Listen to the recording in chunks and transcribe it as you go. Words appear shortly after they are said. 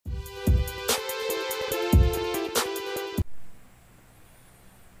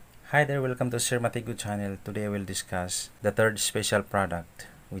Hi there, welcome to Sir Mathigo channel. Today I will discuss the third special product,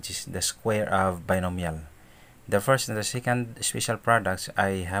 which is the square of binomial. The first and the second special products,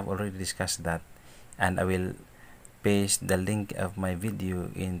 I have already discussed that, and I will paste the link of my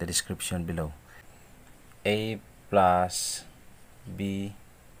video in the description below. A plus b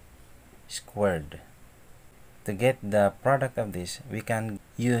squared. To get the product of this, we can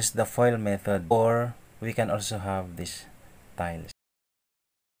use the FOIL method, or we can also have these tiles.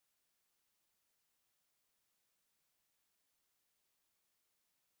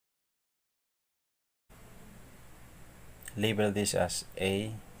 Label this as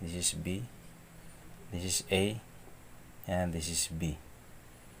A, this is B, this is A, and this is B.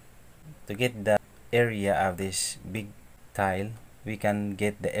 To get the area of this big tile, we can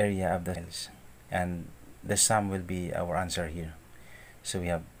get the area of the tiles, and the sum will be our answer here. So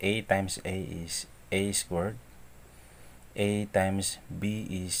we have A times A is A squared, A times B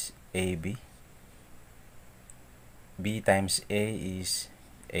is AB, B times A is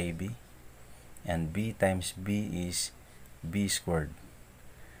AB, and B times B is B squared.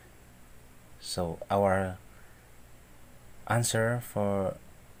 So our answer for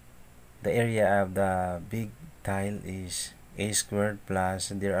the area of the big tile is A squared plus,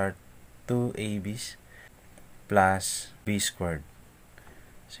 there are two ABs, plus B squared.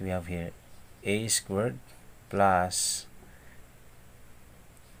 So we have here A squared plus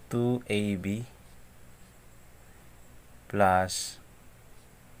 2AB plus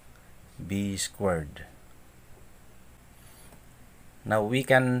B squared. Now we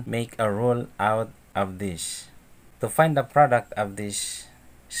can make a rule out of this. To find the product of this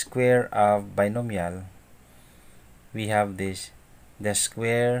square of binomial, we have this, the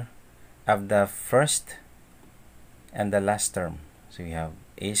square of the first and the last term. So we have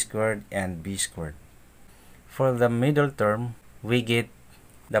A squared and B squared. For the middle term, we get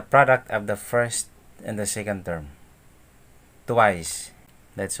the product of the first and the second term twice.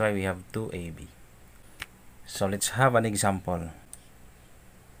 That's why we have 2AB. So let's have an example.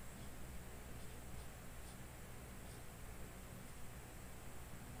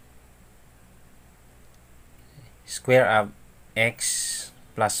 Square of x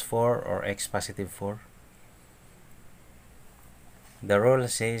plus 4 or x positive 4. The rule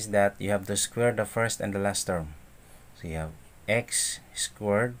says that you have to square the first and the last term. So you have x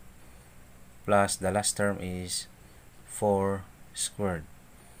squared plus the last term is 4 squared.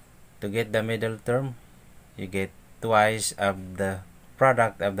 To get the middle term, you get twice of the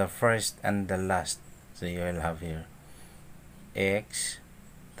product of the first and the last. So you will have here x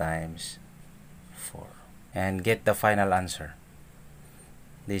times 4. And get the final answer.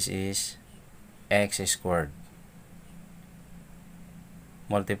 This is x squared.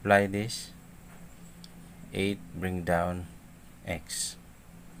 Multiply this, 8, bring down x.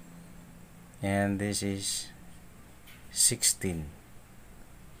 And this is 16.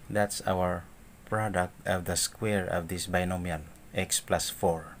 That's our product of the square of this binomial, x plus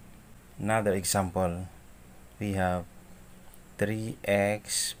 4. Another example, we have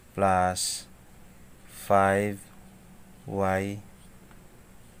 3x plus 5y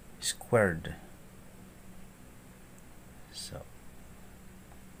squared. So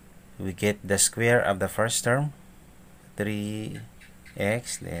we get the square of the first term, 3x,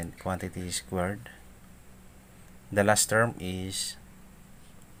 then quantity squared. The last term is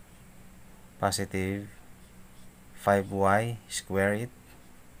positive 5y, square it.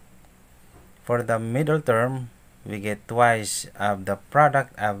 For the middle term, we get twice of the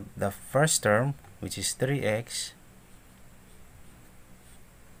product of the first term, which is 3x,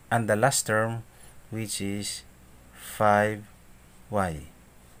 and the last term, which is 5y.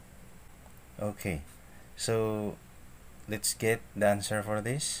 Okay, so let's get the answer for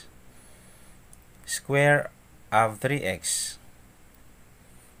this. Square of 3x,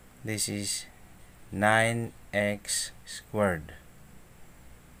 this is 9x squared,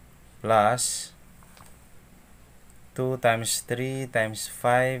 plus 2 times 3 times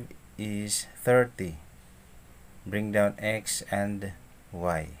 5 is 30. Bring down x and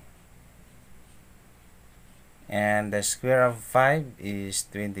y. And the square of 5 is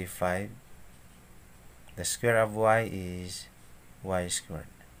 25. The square of y is y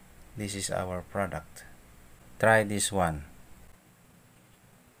squared. This is our product. Try this one.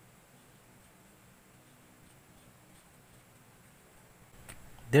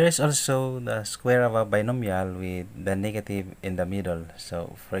 There is also the square of a binomial with the negative in the middle.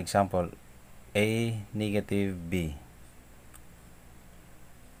 So for example, a negative b.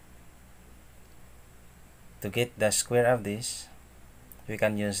 To get the square of this, we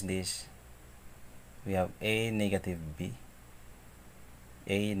can use this. We have a negative b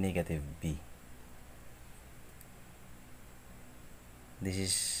a negative b. This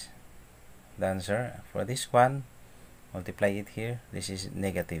is the answer. For this one, multiply it here. This is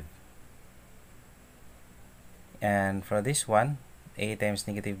negative. And for this one, a times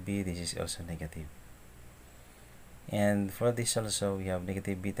negative b, this is also negative. And for this also, we have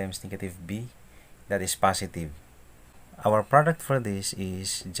negative b times negative b, that is positive. Our product for this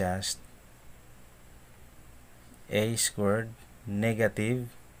is just a squared negative.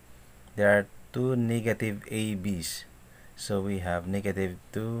 There are two negative ab's, so we have negative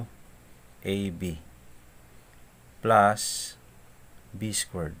 2ab plus b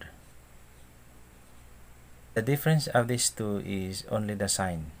squared. The difference of these two is only the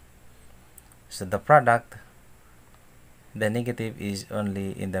sign. So the product, the negative is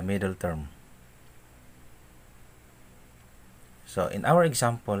only in the middle term. So in our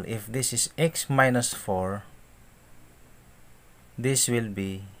example, if this is x minus 4, this will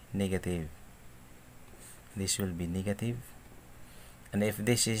be negative. This will be negative. And if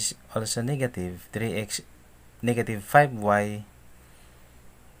this is also negative, 3x negative 5y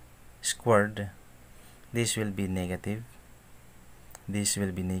squared, this will be negative. This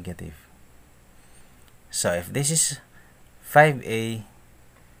will be negative. So if this is 5a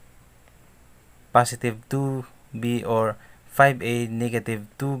positive 2b or 5a negative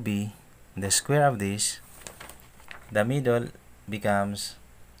 2b, the square of this, the middle becomes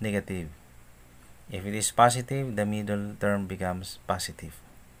negative. If it is positive, the middle term becomes positive.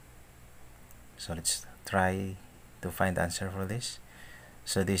 So let's try to find the answer for this.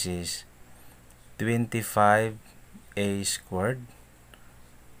 So this is 25a squared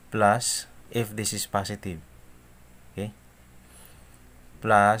plus, if this is positive, okay,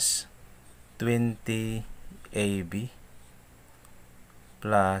 plus 20ab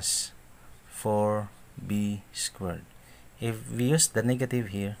plus 4b squared. If we use the negative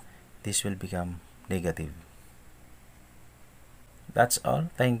here, this will become negative. That's all.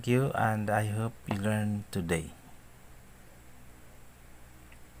 Thank you, and I hope you learned today.